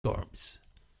Storms.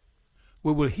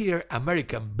 We will hear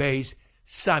American-based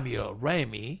Samuel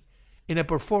Ramey in a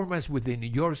performance with the New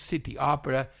York City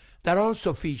Opera that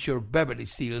also featured Beverly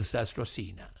Sills as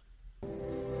Rosina.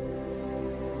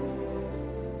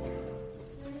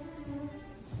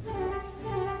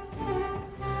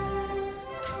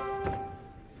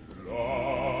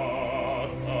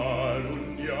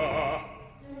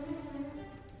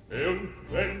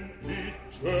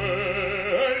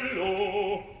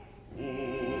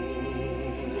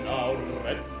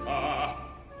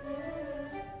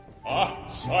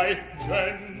 Assai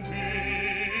gentile,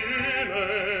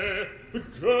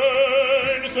 che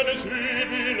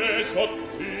insensibile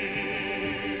sottile,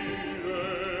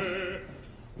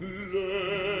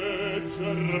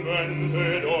 leggermente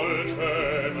dolcemente,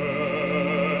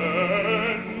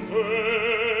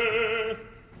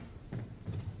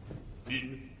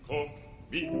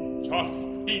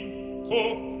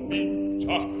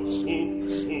 incomincia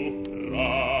sussurrar.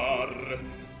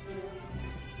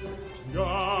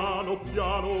 Piano,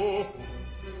 piano,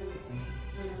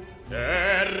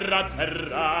 terra,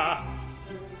 terra,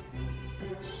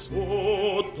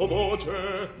 sottovoce,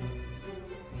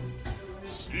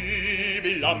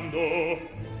 sibillando,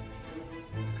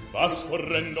 va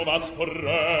scorrendo, va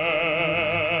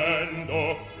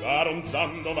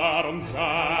ronzando,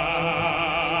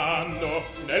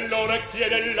 nelle orecchie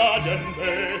della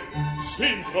gente, si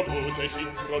introduce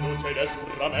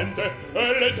destramente,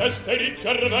 e le teste di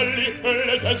cervelli,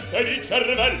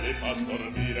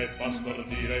 fa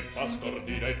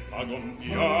stordire, fa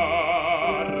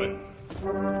gonfiar.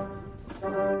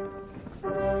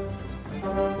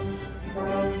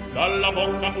 Dalla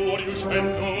bocca fuori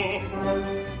uscendo,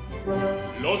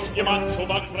 lo schiamazzo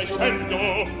va crescendo,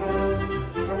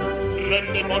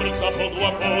 rende forza poco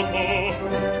a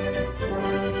poco.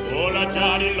 Ora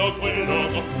già il loco,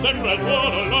 sembra il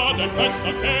tuono la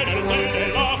tempesta che nel sen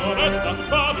della foresta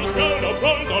va di scalo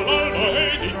pronto l'olmo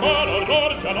e di sparo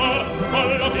rorgianar.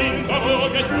 Alla finta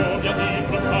voce esplodia, si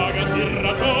propaga, si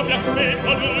raddopia e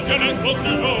produce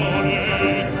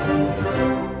l'esplosione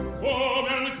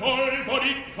come il colpo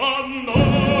di cannone,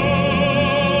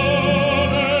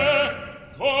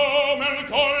 come il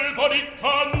colpo di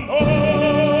cannone,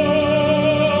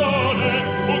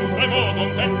 un tremoto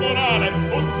temporale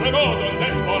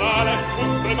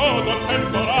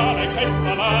che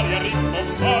fa l'aria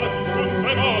rimbombar, un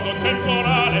tremoto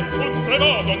temporale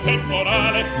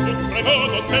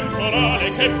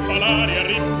che fa l'aria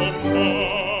rimbombar.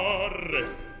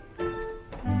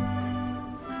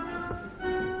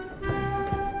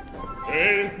 E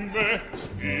il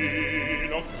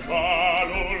meschino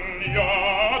calunniato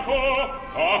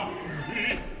ha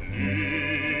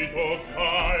finito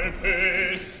calpestato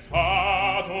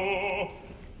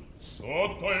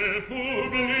sotto il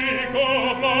pubblico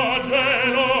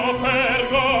flagelo per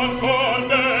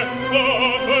consorte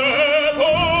dovepor.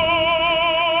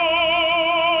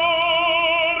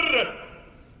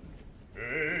 E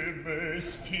il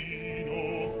meschino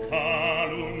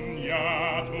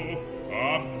calunniato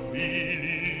ha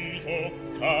finito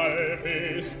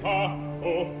calpestato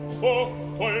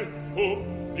sotto il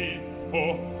pubblico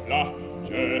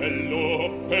flagello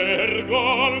per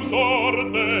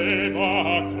consorde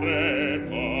va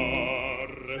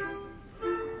crepar.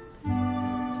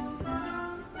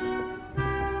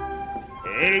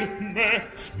 E il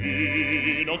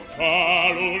meschino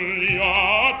calunniato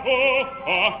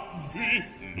ha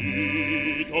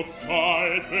finito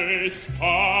calpestato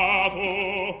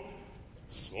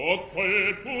sotto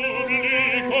il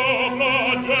pubblico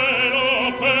flagelo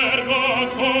per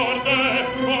consorte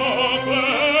va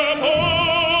crepar.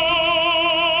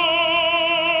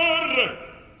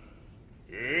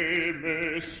 E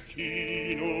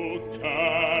meschino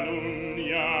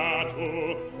calunniato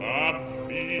ha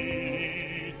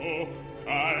finito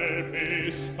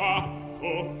calpestato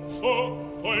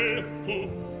sotto il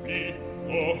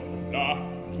pubblico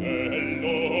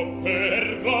flagello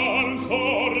per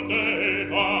consorde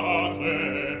va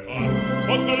crepar.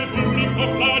 Sotto il pubblico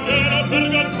flagelo per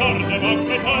consorde va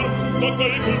crepar. Sotto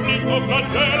il pubblico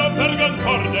flagelo per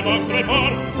consorde va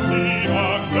crepar. Si va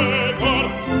crepar,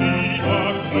 si va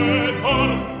crepar,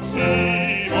 si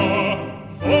va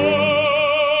crepar.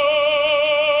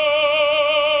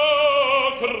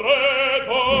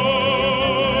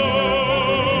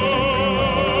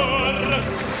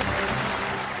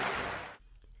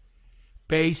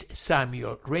 Bass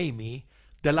Samuel Ramey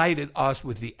delighted us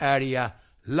with the aria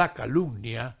La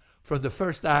Calunnia from the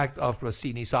first act of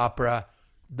Rossini's opera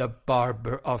The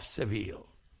Barber of Seville.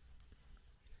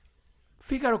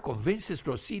 Figaro convinces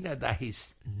Rosina that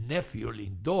his nephew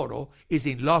Lindoro is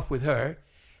in love with her,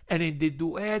 And in the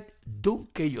duet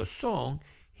Dunque Io Son,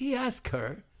 he asked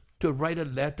her to write a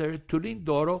letter to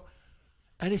Lindoro,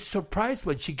 and is surprised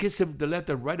when she gives him the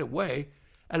letter right away,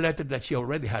 a letter that she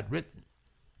already had written.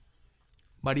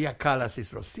 Maria Callas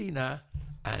is Rosina,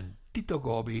 and Tito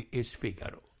Gobi is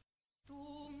Figaro.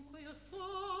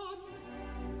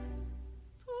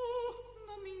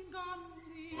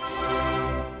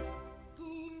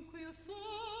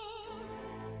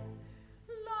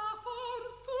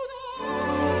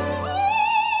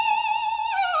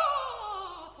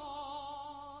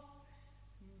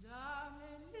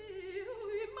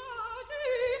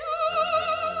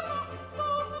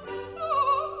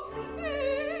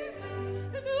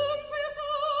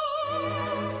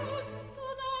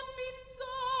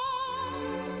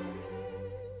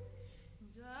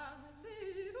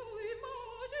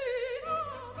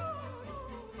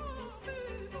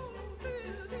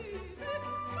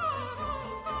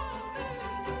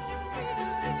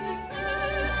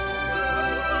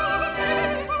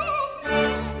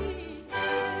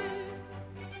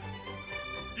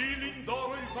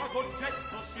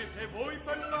 Siete voi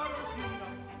per la Rosina,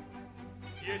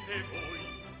 siete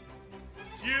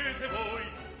voi,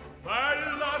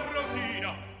 bella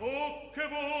Rosina, oh che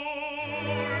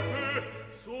volpe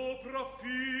sopraffina,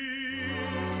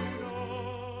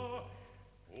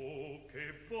 oh che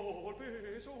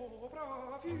volpe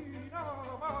sopraffina,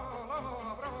 ma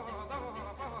l'avrà da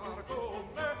far con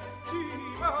me, sì,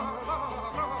 ma l'avrà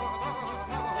da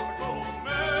far con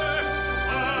me,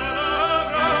 ma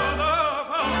l'avrà da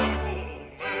far con me.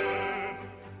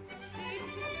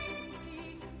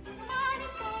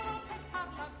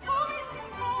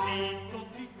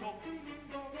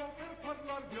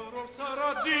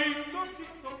 Sarà zitto,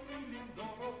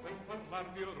 Lindoro, per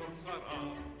parlarvi oro sarà.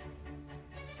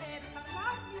 Per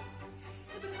parlarvi,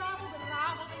 bravo,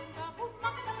 venga,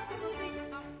 matta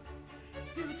prudenza.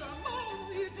 Io già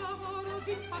moro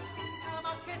di pazienza,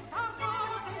 ma che tarda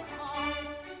che fa.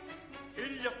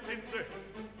 Egli attende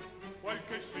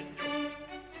qualche segno,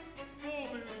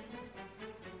 povero,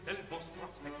 del vostro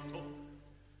affetto.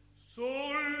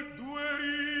 Sol due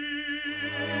righe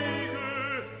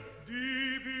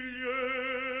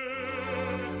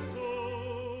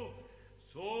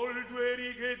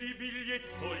di di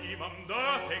biglietto gli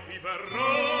mandate, qui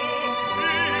verrò,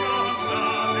 gli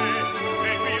mandate,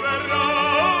 e qui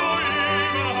verrò,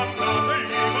 gli mandate,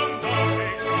 qui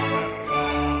verrò.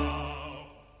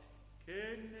 Che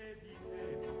ne dite?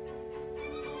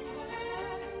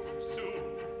 Su,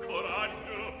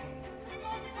 coraggio,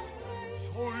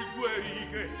 sol due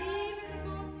righe,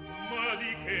 ma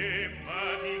di che,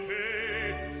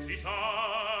 si sa,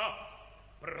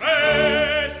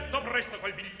 presto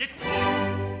quel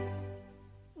biglietto.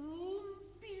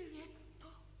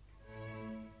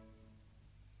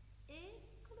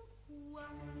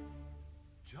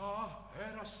 Già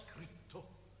era scritto.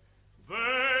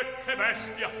 Vecche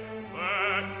bestia,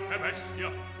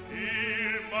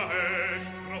 il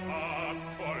maestro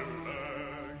faccio a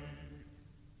lei.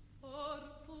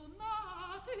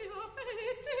 Fortunati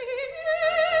affetti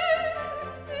miei,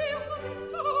 io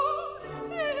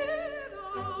spero.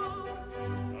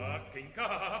 A che in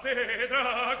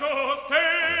cattedra costei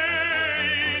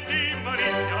di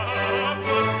Maria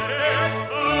potetta.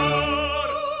 Fortunati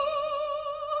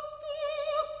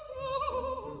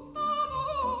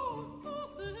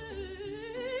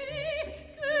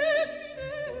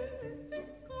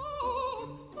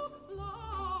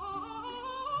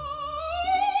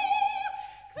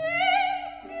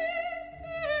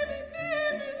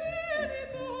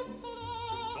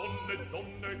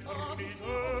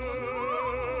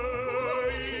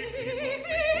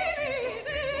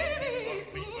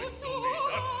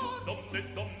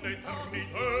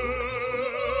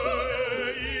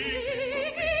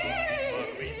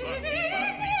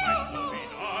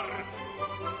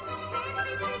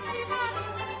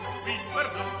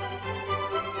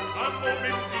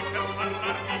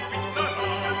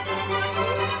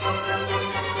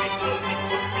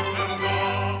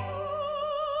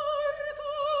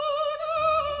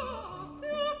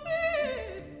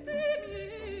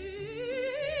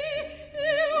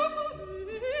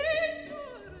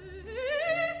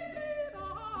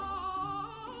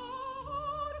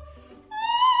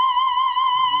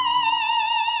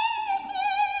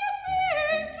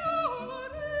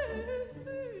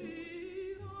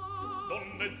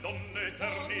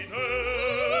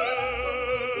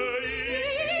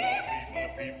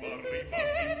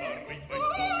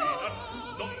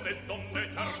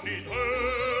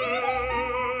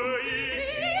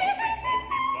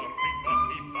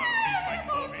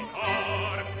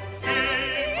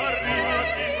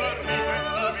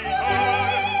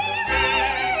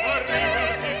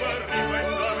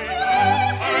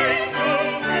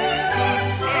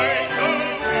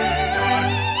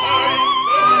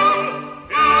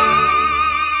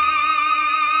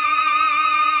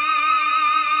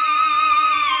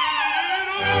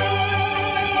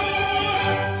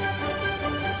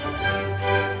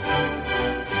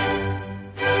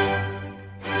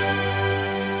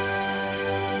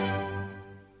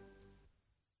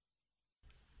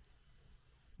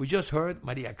We just heard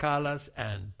Maria Callas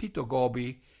and Tito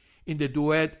Gobi in the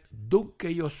duet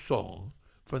Dunque Io Son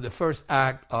from the first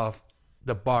act of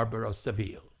The Barber of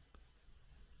Seville.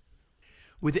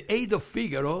 With the aid of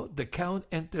Figaro, the Count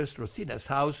enters Rosina's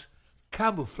house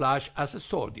camouflaged as a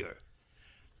soldier.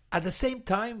 At the same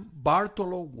time,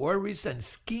 Bartolo worries and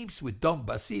schemes with Don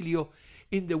Basilio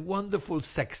in the wonderful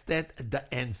sextet that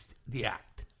ends the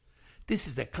act. This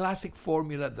is the classic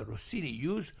formula that Rossini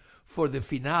used for the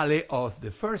finale of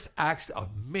the first acts of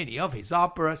many of his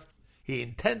operas. He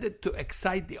intended to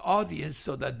excite the audience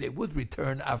so that they would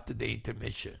return after the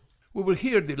intermission. We will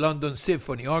hear the London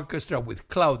Symphony Orchestra with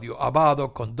Claudio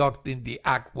Abbado conducting the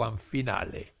Act 1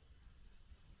 finale.